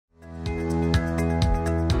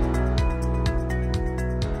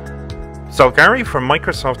Solgari from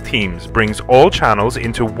Microsoft Teams brings all channels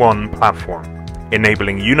into one platform,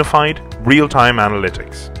 enabling unified, real-time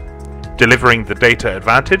analytics, delivering the data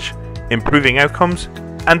advantage, improving outcomes,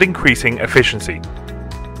 and increasing efficiency.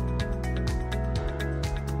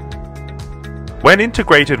 When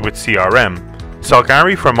integrated with CRM,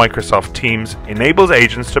 Solgari from Microsoft Teams enables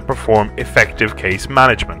agents to perform effective case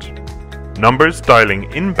management. Numbers dialing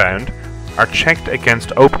inbound are checked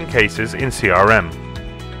against open cases in CRM,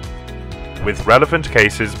 with relevant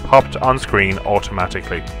cases popped on screen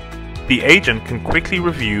automatically. The agent can quickly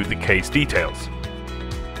review the case details,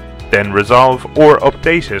 then resolve or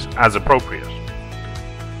update it as appropriate,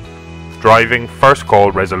 driving first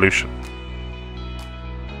call resolution.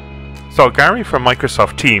 Solgari from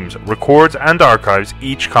Microsoft Teams records and archives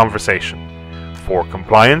each conversation for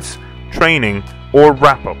compliance, training, or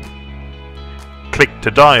wrap-up. Click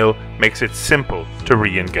to dial makes it simple to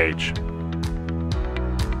re-engage.